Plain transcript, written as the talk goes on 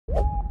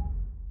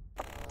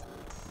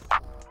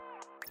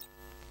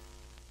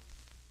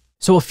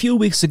So a few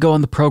weeks ago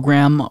on the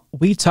program,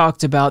 we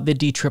talked about the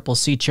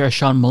DCCC chair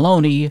Sean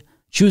Maloney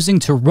choosing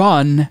to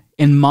run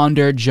in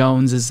Mondaire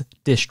Jones's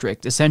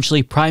district,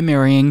 essentially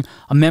primarying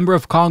a member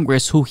of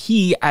Congress who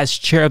he, as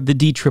chair of the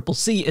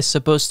DCCC, is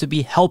supposed to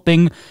be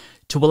helping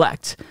to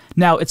elect.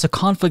 Now, it's a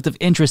conflict of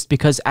interest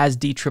because as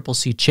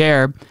DCCC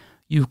chair,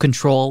 you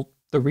control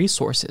the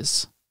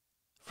resources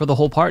for the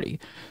whole party.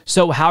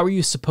 So how are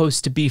you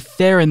supposed to be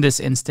fair in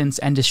this instance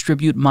and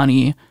distribute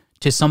money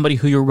to somebody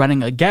who you're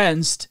running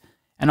against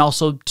and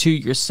also to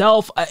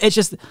yourself?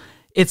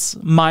 It's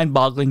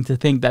mind-boggling to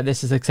think that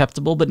this is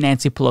acceptable, but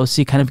Nancy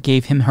Pelosi kind of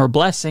gave him her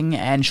blessing,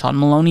 and Sean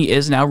Maloney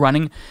is now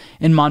running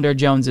in Mondaire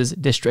Jones's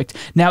district.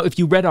 Now, if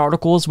you read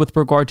articles with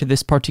regard to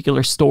this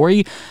particular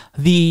story,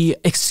 the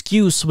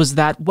excuse was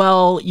that,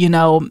 well, you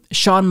know,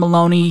 Sean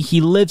Maloney,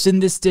 he lives in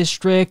this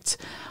district.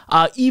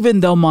 Even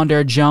though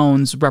Mondaire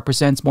Jones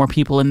represents more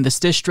people in this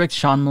district,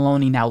 Sean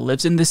Maloney now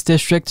lives in this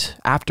district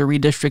after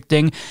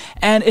redistricting,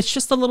 and it's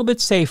just a little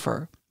bit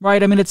safer.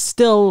 Right? I mean, it's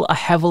still a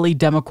heavily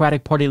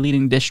Democratic Party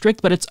leading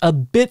district, but it's a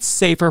bit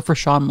safer for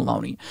Sean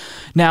Maloney.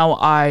 Now,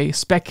 I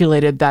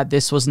speculated that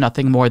this was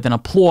nothing more than a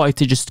ploy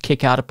to just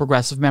kick out a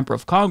progressive member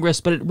of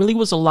Congress, but it really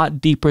was a lot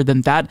deeper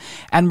than that.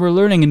 And we're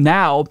learning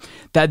now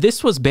that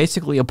this was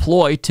basically a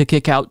ploy to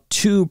kick out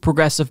two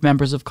progressive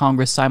members of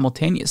Congress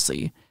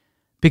simultaneously.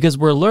 Because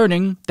we're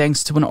learning,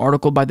 thanks to an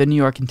article by the New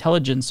York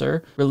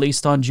Intelligencer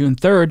released on June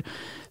 3rd,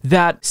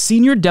 that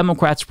senior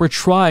Democrats were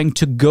trying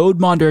to goad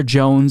Mondaire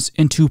Jones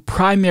into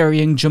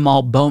primarying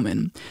Jamaal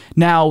Bowman.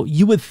 Now,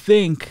 you would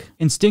think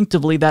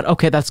instinctively that,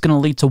 okay, that's going to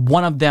lead to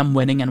one of them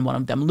winning and one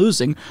of them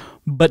losing.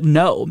 But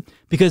no,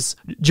 because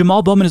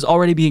Jamaal Bowman is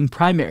already being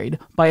primaried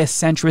by a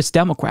centrist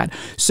Democrat.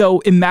 So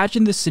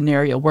imagine this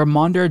scenario where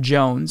Mondaire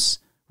Jones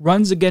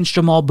runs against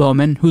Jamaal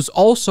Bowman, who's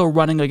also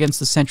running against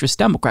the centrist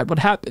Democrat. What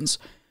happens?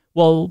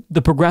 Well,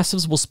 the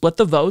progressives will split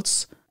the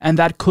votes, and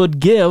that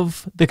could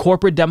give the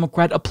corporate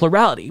Democrat a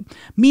plurality,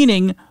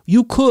 meaning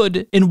you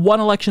could, in one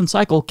election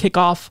cycle, kick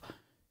off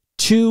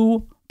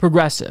two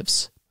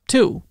progressives.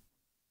 Two.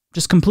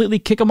 Just completely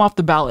kick them off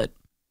the ballot.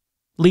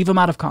 Leave them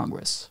out of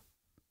Congress.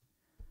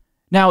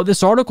 Now,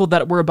 this article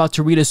that we're about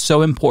to read is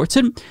so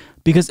important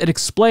because it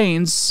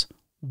explains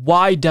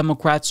why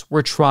Democrats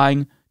were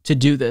trying to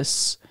do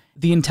this.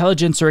 The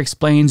Intelligencer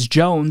explains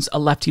Jones, a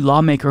lefty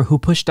lawmaker who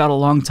pushed out a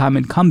longtime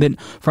incumbent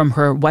from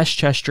her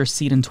Westchester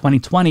seat in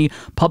 2020,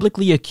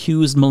 publicly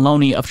accused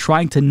Maloney of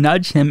trying to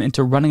nudge him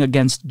into running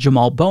against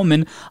Jamaal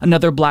Bowman,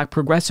 another black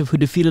progressive who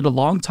defeated a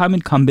longtime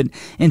incumbent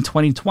in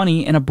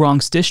 2020 in a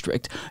Bronx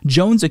district.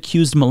 Jones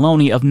accused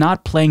Maloney of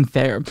not playing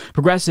fair.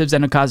 Progressives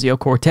and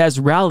Ocasio-Cortez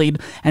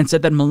rallied and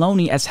said that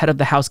Maloney, as head of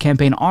the House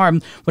campaign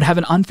arm, would have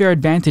an unfair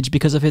advantage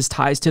because of his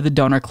ties to the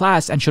donor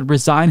class and should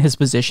resign his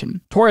position.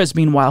 Torres,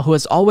 meanwhile, who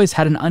has always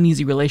had an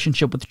uneasy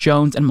relationship with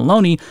Jones and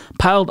Maloney,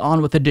 piled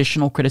on with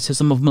additional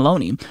criticism of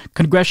Maloney.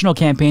 Congressional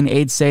campaign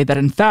aides say that,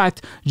 in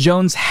fact,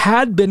 Jones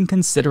had been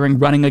considering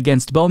running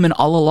against Bowman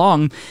all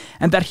along,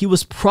 and that he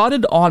was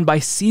prodded on by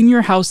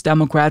senior House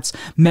Democrats,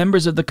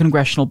 members of the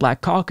Congressional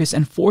Black Caucus,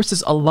 and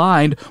forces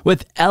aligned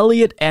with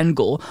Eliot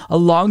Engel, a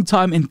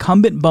longtime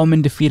incumbent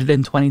Bowman defeated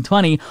in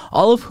 2020,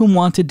 all of whom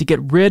wanted to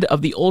get rid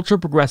of the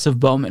ultra-progressive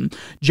Bowman.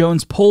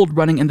 Jones polled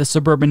running in the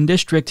suburban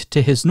district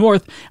to his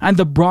north and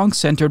the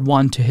Bronx-centered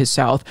one to his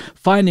south,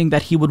 finding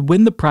that he would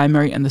win the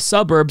primary in the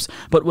suburbs,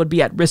 but would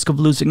be at risk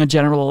of losing a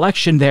general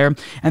election there,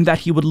 and that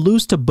he would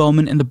lose to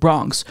Bowman in the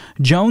Bronx.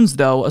 Jones,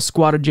 though, a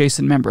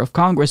squad-adjacent member of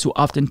Congress who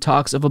often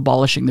talks of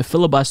abolishing the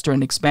filibuster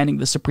and expanding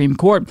the Supreme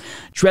Court,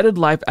 dreaded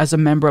life as a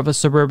member of a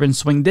suburban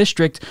swing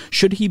district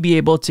should he be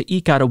able to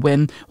eke out a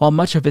win, while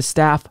much of his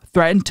staff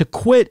threatened to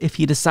quit if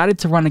he decided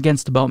to run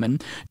against Bowman.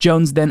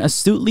 Jones then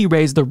astutely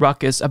raised the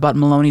ruckus about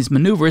Maloney's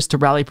maneuvers to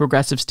rally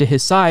progressives to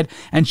his side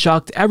and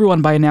shocked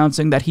everyone by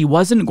announcing that he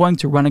wasn't going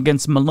to run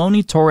against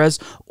Maloney, Torres,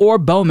 or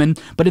Bowman,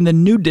 but in the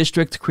new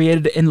district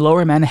created in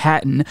Lower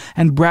Manhattan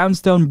and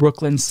Brownstone,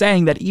 Brooklyn,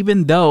 saying that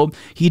even though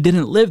he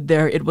didn't live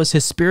there, it was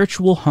his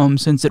spiritual home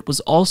since it was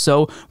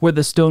also where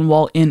the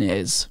Stonewall Inn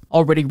is.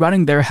 Already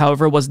running there,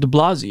 however, was de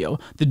Blasio.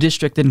 The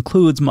district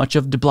includes much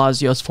of de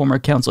Blasio's former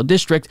council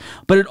district,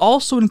 but it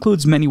also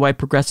includes many white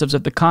progressives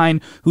of the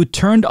kind who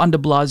turned on de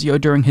Blasio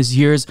during his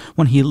years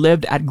when he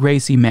lived at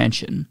Gracie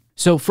Mansion.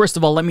 So first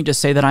of all, let me just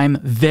say that I'm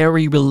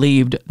very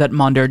relieved that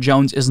Mondaire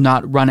Jones is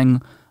not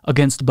running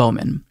against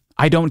Bowman.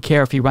 I don't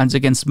care if he runs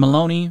against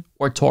Maloney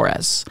or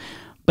Torres,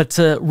 but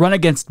to run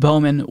against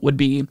Bowman would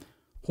be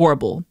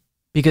horrible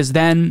because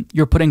then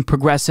you're putting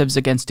progressives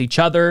against each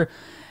other,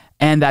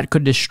 and that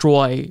could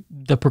destroy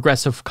the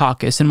Progressive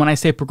Caucus. And when I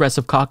say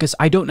Progressive Caucus,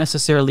 I don't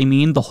necessarily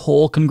mean the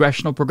whole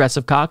Congressional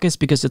Progressive Caucus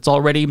because it's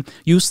already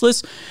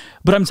useless,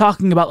 but I'm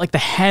talking about like the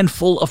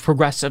handful of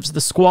progressives,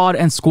 the squad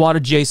and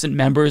squad-adjacent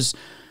members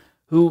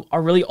who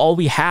are really all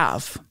we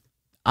have.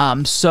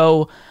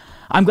 So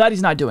I'm glad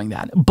he's not doing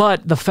that.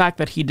 But the fact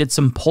that he did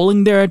some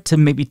polling there to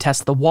maybe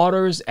test the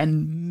waters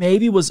and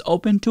maybe was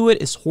open to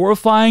it is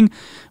horrifying,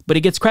 but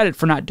he gets credit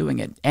for not doing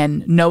it.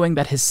 And knowing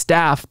that his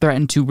staff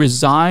threatened to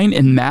resign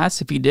en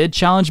masse if he did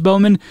challenge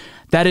Bowman,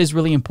 that is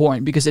really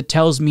important because it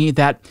tells me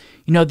that,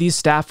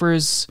 these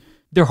staffers,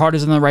 their heart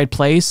is in the right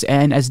place,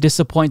 and as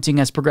disappointing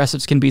as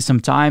progressives can be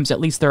sometimes,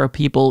 at least there are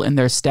people in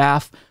their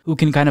staff who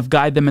can kind of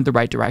guide them in the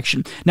right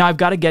direction. Now, I've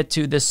got to get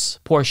to this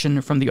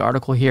portion from the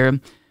article here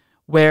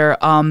where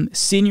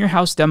senior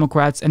House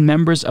Democrats and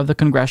members of the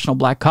Congressional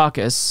Black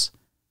Caucus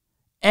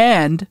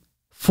and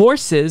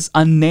forces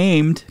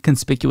unnamed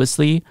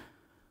conspicuously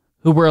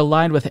who were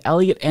aligned with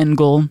Eliot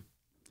Engel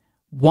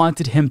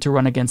wanted him to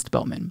run against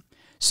Bowman.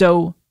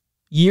 So,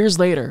 years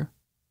later,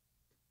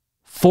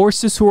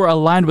 forces who are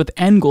aligned with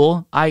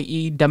Engel,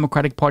 i.e.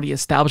 Democratic Party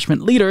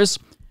establishment leaders,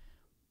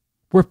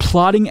 were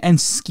plotting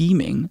and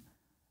scheming.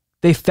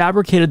 They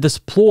fabricated this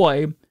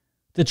ploy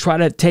to try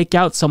to take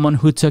out someone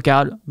who took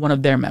out one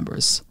of their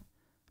members.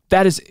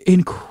 That is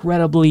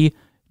incredibly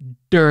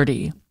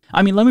dirty.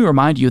 I mean, let me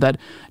remind you that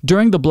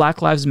during the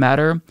Black Lives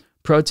Matter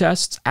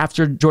protests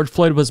after George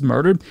Floyd was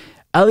murdered,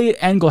 Eliot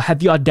Engel had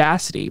the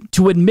audacity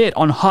to admit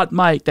on hot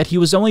mic that he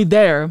was only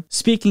there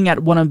speaking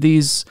at one of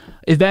these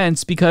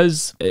events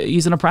because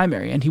he's in a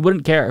primary and he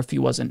wouldn't care if he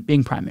wasn't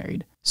being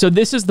primaried. So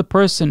this is the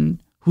person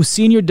who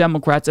senior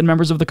Democrats and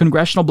members of the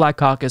Congressional Black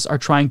Caucus are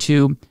trying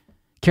to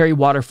carry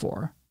water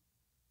for.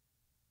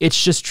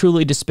 It's just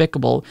truly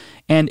despicable.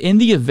 And in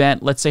the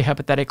event, let's say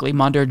hypothetically,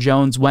 Mondaire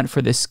Jones went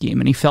for this scheme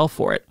and he fell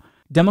for it,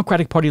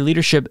 Democratic Party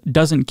leadership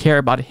doesn't care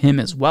about him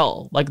as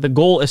well. Like, the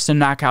goal is to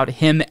knock out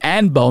him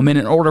and Bowman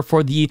in order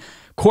for the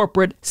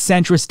corporate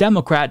centrist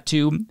Democrat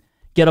to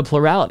get a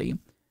plurality.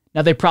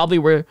 Now, they probably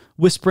were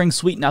whispering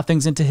sweet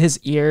nothings into his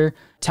ear,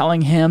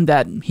 telling him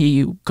that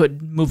he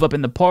could move up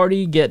in the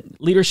party,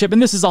 get leadership. And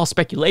this is all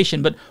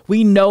speculation, but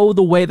we know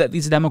the way that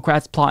these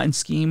Democrats plot and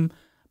scheme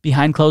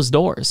behind closed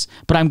doors.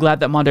 But I'm glad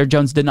that Mondaire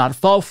Jones did not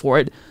fall for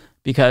it,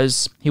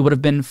 because he would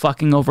have been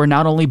fucking over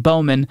not only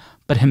Bowman,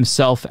 but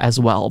himself as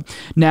well.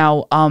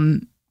 Now,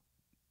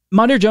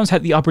 Mondaire Jones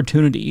had the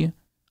opportunity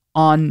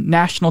on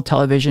national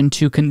television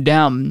to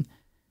condemn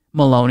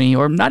Maloney,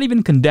 or not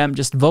even condemn,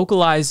 just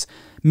vocalize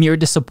mere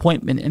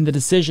disappointment in the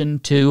decision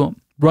to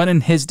run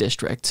in his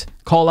district,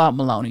 call out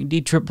Maloney,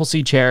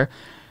 DCCC chair.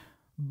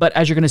 But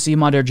as you're going to see,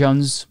 Mondaire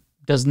Jones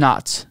does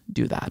not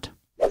do that.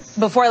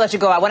 Before I let you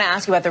go, I want to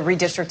ask you about the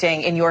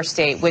redistricting in your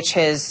state, which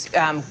has,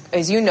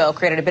 as you know,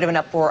 created a bit of an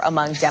uproar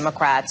among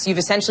Democrats. You've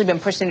essentially been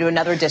pushed into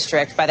another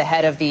district by the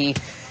head of the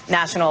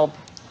National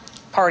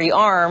Party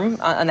arm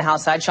on the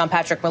House side, Sean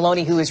Patrick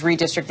Maloney, who is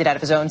redistricted out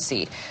of his own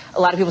seat. A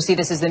lot of people see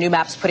this as the new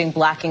maps putting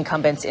black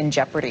incumbents in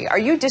jeopardy. Are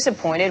you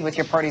disappointed with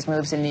your party's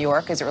moves in New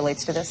York as it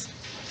relates to this?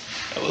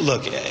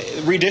 Look,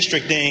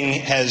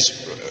 redistricting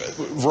has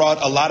wrought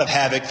a lot of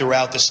havoc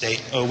throughout the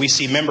state. We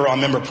see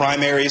member-on-member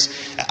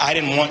primaries. I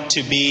didn't want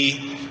to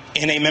be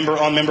in a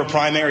member-on-member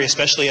primary,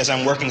 especially as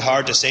I'm working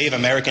hard to save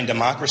American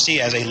democracy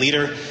as a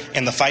leader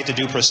in the fight to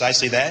do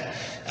precisely that.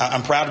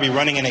 I'm proud to be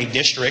running in a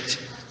district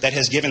that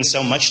has given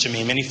so much to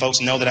me. Many folks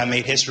know that I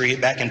made history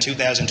back in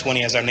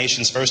 2020 as our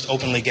nation's first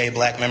openly gay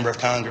black member of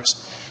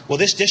Congress. Well,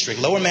 this district,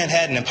 Lower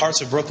Manhattan and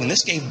parts of Brooklyn,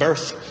 this gave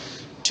birth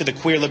to the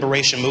queer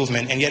liberation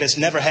movement, and yet it's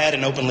never had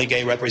an openly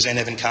gay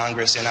representative in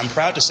Congress. And I'm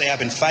proud to say I've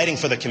been fighting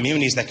for the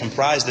communities that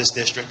comprise this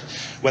district,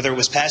 whether it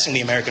was passing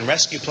the American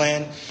Rescue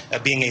Plan,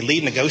 being a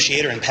lead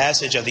negotiator in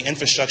passage of the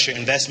Infrastructure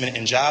Investment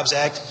and Jobs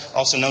Act,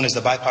 also known as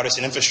the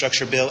Bipartisan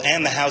Infrastructure Bill,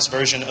 and the House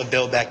version of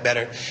Build Back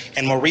Better,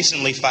 and more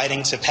recently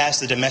fighting to pass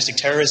the domestic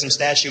terrorism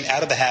statute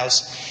out of the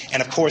House, and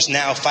of course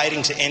now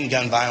fighting to end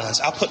gun violence.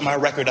 I'll put my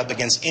record up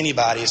against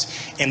anybody's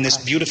in this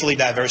beautifully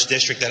diverse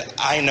district that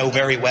I know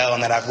very well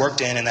and that I've worked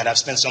in and that I've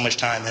spent so much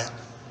time in.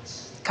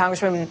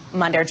 Congressman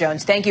Mondaire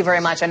Jones, thank you very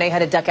much. I know you had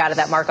to duck out of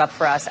that markup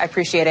for us. I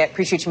appreciate it.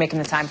 Appreciate you making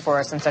the time for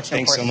us on such an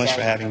important day. Thanks so much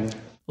for having me.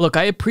 Look,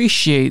 I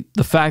appreciate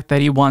the fact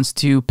that he wants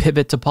to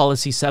pivot to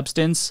policy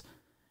substance,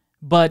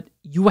 but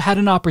you had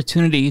an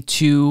opportunity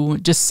to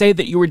just say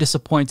that you were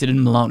disappointed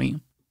in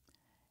Maloney,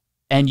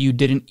 and you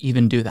didn't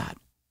even do that.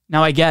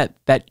 Now, I get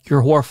that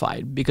you're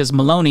horrified because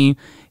Maloney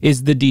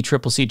is the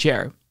DCCC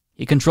chair.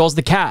 He controls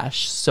the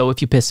cash, so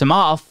if you piss him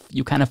off,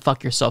 you kind of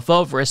fuck yourself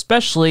over,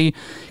 especially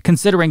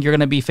considering you're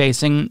going to be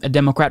facing a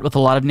Democrat with a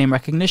lot of name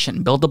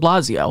recognition, Bill de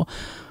Blasio.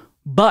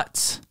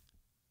 But,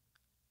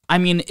 I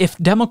mean, if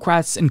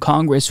Democrats in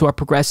Congress who are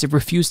progressive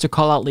refuse to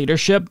call out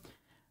leadership,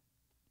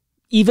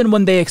 even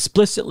when they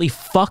explicitly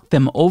fuck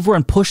them over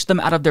and push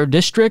them out of their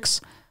districts,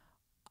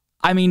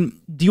 I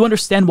mean, do you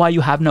understand why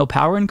you have no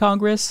power in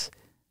Congress?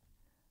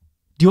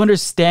 Do you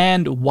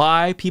understand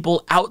why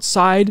people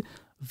outside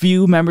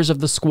view members of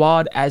the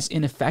squad as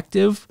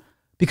ineffective?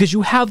 Because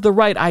you have the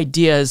right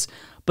ideas,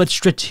 but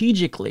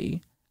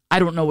strategically, I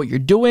don't know what you're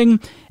doing.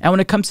 And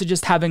when it comes to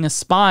just having a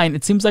spine,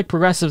 it seems like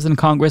progressives in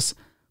Congress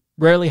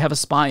rarely have a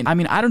spine. I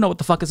mean, I don't know what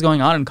the fuck is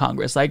going on in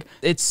Congress. Like,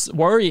 it's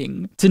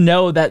worrying to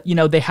know that, you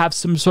know, they have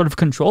some sort of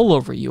control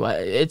over you.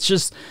 It's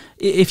just,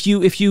 if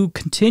you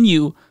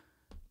continue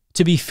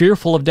to be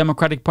fearful of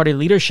Democratic Party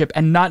leadership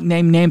and not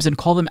name names and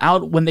call them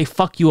out when they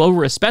fuck you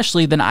over,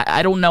 especially, then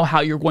I don't know how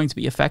you're going to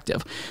be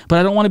effective. But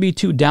I don't want to be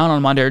too down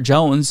on Mondaire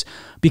Jones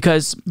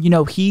because, you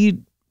know,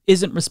 he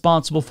isn't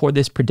responsible for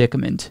this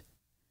predicament.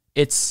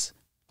 It's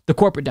the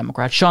corporate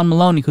Democrat, Sean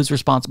Maloney, who's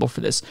responsible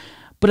for this.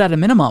 But at a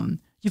minimum,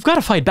 you've got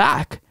to fight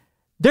back.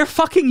 They're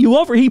fucking you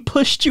over. He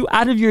pushed you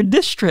out of your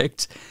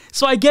district.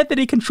 So I get that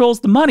he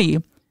controls the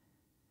money,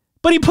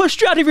 but he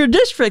pushed you out of your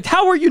district.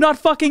 How are you not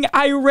fucking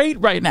irate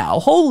right now?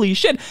 Holy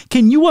shit.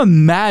 Can you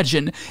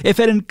imagine if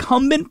an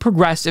incumbent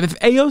progressive, if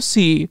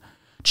AOC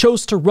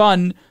chose to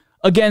run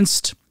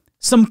against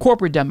some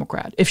corporate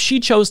Democrat, if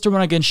she chose to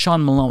run against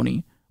Sean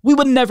Maloney, we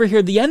would never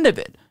hear the end of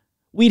it.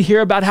 We'd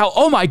hear about how,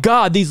 oh my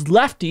God, these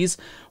lefties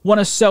want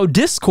to sow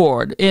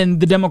discord in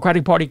the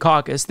Democratic Party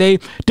caucus. They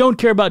don't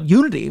care about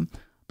unity.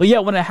 But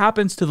yet when it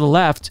happens to the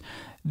left,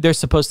 they're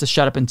supposed to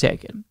shut up and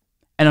take it.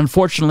 And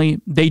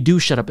unfortunately, they do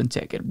shut up and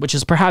take it, which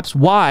is perhaps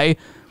why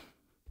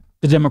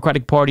the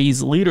Democratic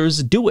Party's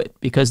leaders do it,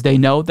 because they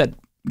know that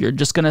you're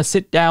just going to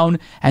sit down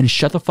and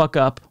shut the fuck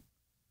up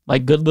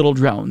like good little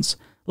drones.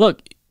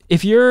 Look,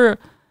 if you're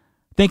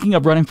thinking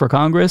of running for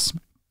Congress,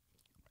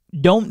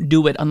 don't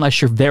do it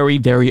unless you're very,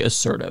 very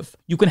assertive.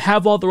 You can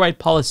have all the right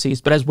policies,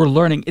 but as we're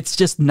learning, it's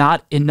just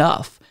not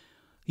enough.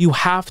 You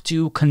have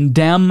to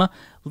condemn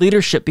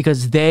leadership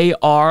because they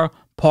are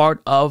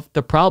part of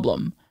the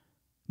problem.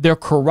 Their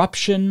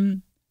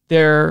corruption,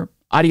 their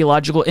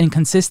ideological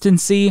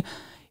inconsistency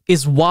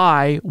is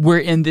why we're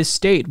in this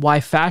state, why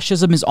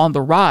fascism is on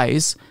the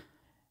rise.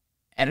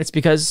 And it's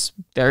because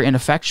they're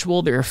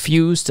ineffectual. They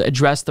refuse to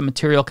address the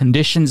material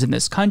conditions in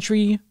this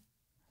country.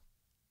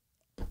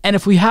 And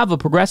if we have a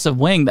progressive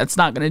wing that's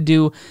not going to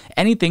do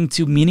anything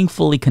to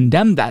meaningfully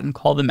condemn that and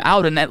call them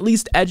out and at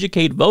least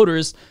educate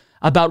voters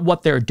about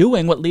what they're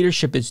doing, what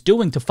leadership is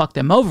doing to fuck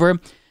them over,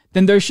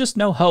 then there's just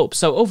no hope.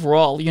 So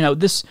overall, you know,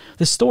 this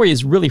story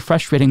is really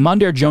frustrating.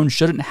 Mondaire Jones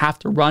shouldn't have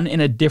to run in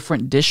a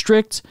different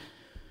district,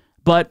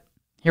 but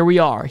here we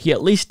are. He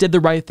at least did the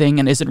right thing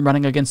and isn't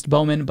running against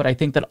Bowman, but I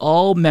think that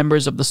all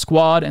members of the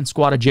squad and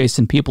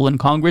squad-adjacent people in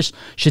Congress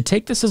should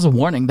take this as a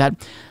warning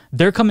that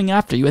they're coming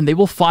after you and they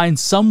will find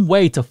some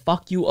way to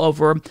fuck you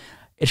over.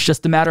 It's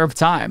just a matter of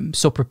time.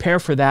 So prepare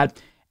for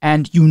that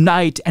and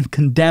unite and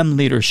condemn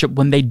leadership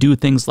when they do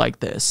things like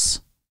this.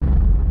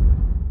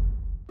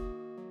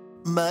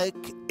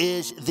 Mike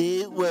is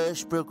the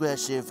worst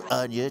progressive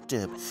on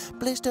YouTube.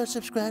 Please don't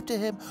subscribe to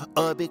him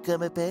or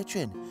become a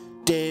patron.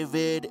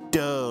 David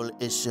Dole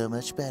is so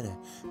much better.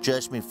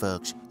 Trust me,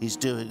 folks, he's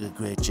doing a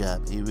great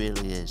job. He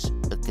really is,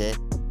 okay?